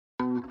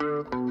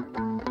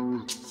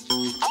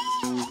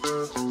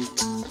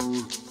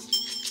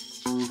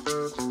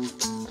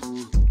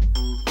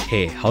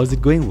Hey, how's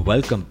it going?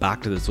 Welcome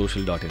back to the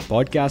Social.in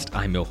podcast.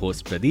 I'm your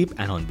host Pradeep,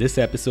 and on this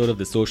episode of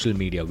the Social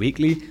Media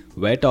Weekly,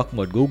 we're talking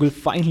about Google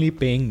finally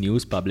paying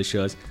news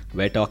publishers.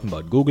 We're talking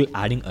about Google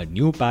adding a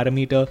new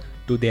parameter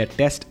to their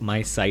Test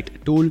My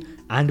Site tool,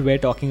 and we're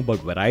talking about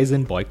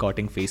Verizon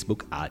boycotting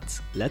Facebook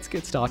ads. Let's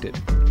get started.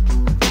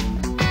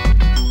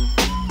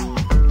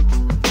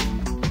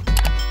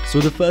 So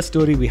the first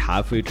story we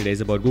have for you today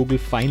is about Google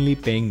finally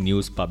paying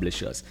news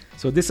publishers.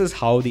 So this is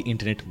how the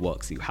internet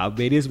works. You have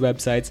various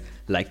websites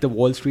like the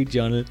Wall Street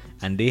Journal,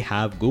 and they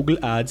have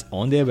Google ads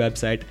on their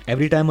website.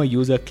 Every time a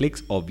user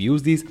clicks or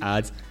views these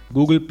ads,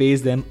 Google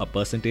pays them a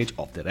percentage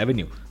of the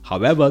revenue.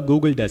 However,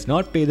 Google does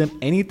not pay them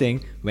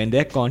anything when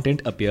their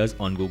content appears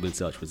on Google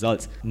search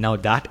results. Now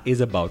that is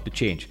about to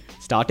change.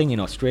 Starting in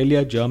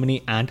Australia,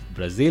 Germany, and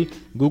Brazil,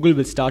 Google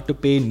will start to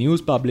pay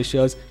news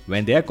publishers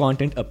when their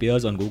content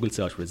appears on Google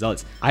search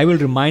results. I will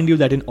remind you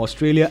that in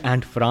Australia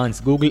and France,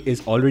 Google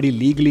is already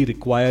legally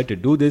required to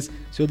do this,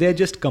 so they're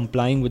just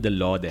complying with the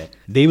law there.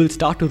 They will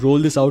start to roll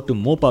this out to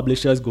more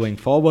publishers going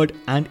forward,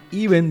 and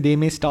even they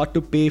may start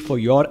to pay for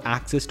your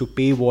access to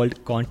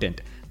paywalled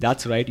content.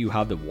 That's right, you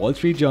have the Wall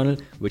Street Journal,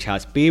 which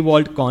has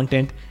paywalled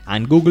content,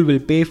 and Google will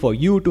pay for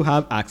you to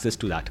have access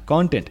to that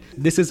content.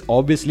 This is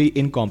obviously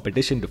in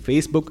competition to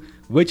Facebook,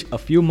 which a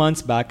few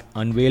months back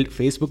unveiled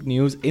Facebook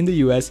News in the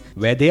US,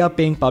 where they are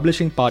paying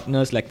publishing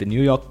partners like the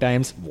New York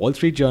Times, Wall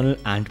Street Journal,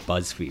 and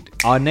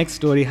BuzzFeed. Our next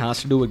story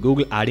has to do with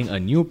Google adding a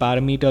new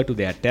parameter to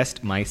their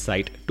Test My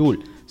Site tool.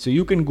 So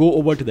you can go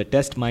over to the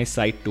Test My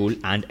Site tool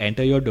and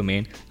enter your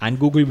domain, and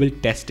Google will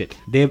test it.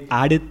 They've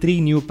added 3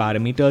 new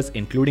parameters,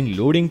 including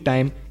loading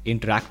time,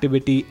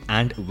 interactivity,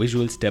 and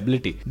visual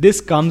stability.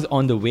 This comes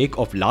on the wake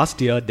of last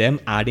year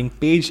them adding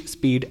page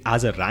speed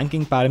as a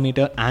ranking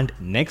parameter, and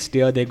next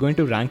year they're going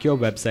to rank your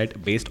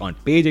website based on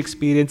page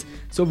experience.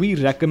 So we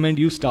recommend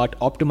you start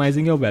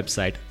optimizing your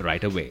website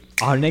right away.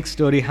 Our next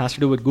story has to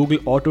do with Google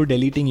auto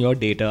deleting your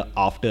data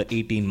after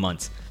 18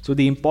 months. So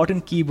the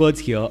important keywords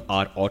here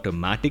are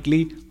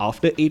automatically,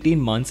 after 18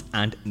 months,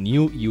 and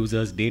new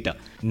users' data.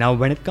 Now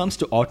when it comes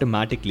to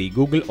automatically,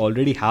 Google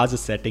already has a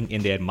setting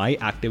in their My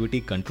Activity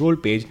Control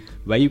page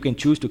where you can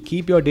choose to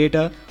keep your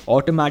data,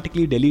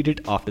 automatically delete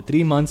it after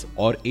 3 months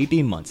or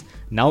 18 months.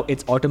 Now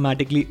it's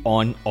automatically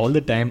on all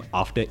the time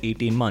after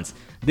 18 months.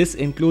 This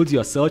includes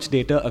your search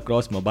data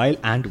across mobile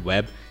and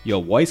web,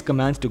 your voice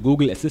commands to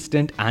Google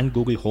Assistant and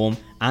Google Home,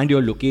 and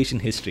your location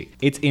history.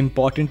 It's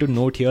important to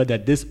note here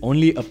that this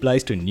only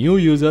applies to new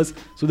users,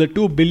 so the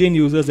 2 billion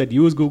users that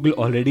use Google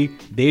already,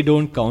 they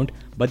don't count,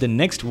 but the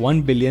next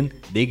 1 billion,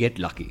 they get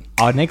lucky.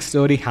 Our next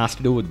story has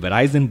to do with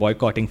Verizon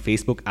boycotting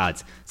Facebook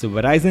ads. So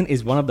Verizon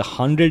is one of the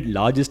 100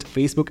 largest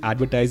Facebook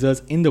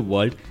advertisers in the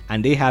world,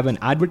 and they have an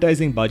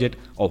advertising budget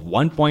of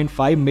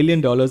 $1.5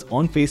 million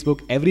on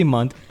Facebook every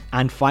month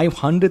and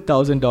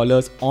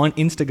 $500,000 on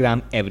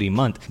Instagram every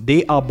month.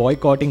 They are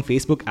boycotting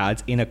Facebook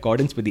ads in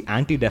accordance with the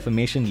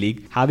Anti-Defamation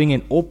League, having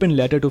an open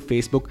letter to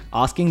Facebook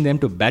asking them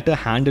to better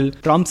handle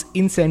Trump's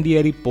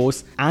incendiary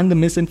posts and the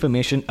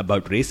misinformation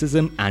about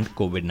racism and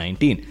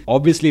COVID-19.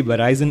 Obviously,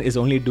 Verizon is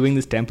only doing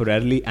this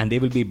temporarily and they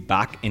will be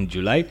back in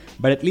July,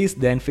 but at least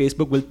then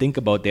Facebook will think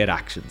about their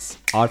actions.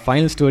 Our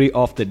final story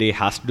of the day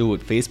has to do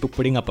with Facebook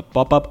putting up a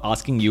pop-up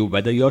asking you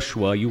whether you're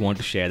sure you want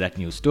to share that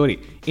news story.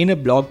 In a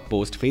blog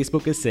post,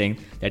 Facebook is saying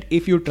that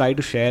if you try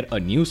to share a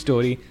news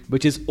story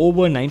which is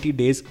over 90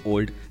 days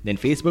old, then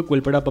Facebook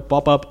will put up a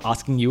pop-up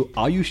asking you,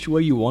 are you sure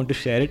you want to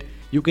share it?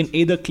 You can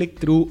either click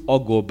through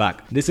or go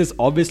back. This is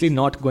obviously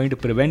not going to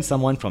prevent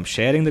someone from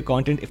sharing the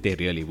content if they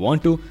really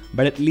want to,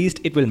 but at least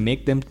it will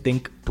make them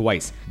think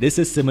twice. This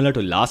is similar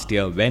to last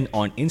year when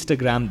on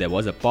Instagram there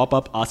was a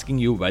pop-up asking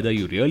you whether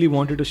you really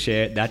wanted to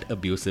share that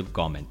abusive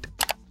comment.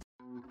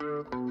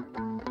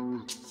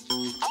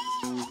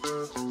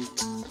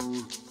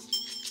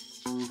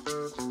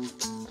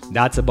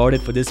 That's about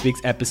it for this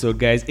week's episode,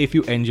 guys. If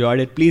you enjoyed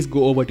it, please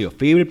go over to your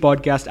favorite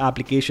podcast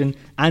application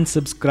and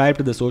subscribe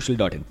to the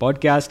Social.in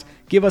podcast.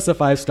 Give us a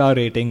 5-star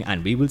rating,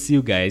 and we will see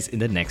you guys in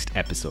the next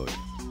episode.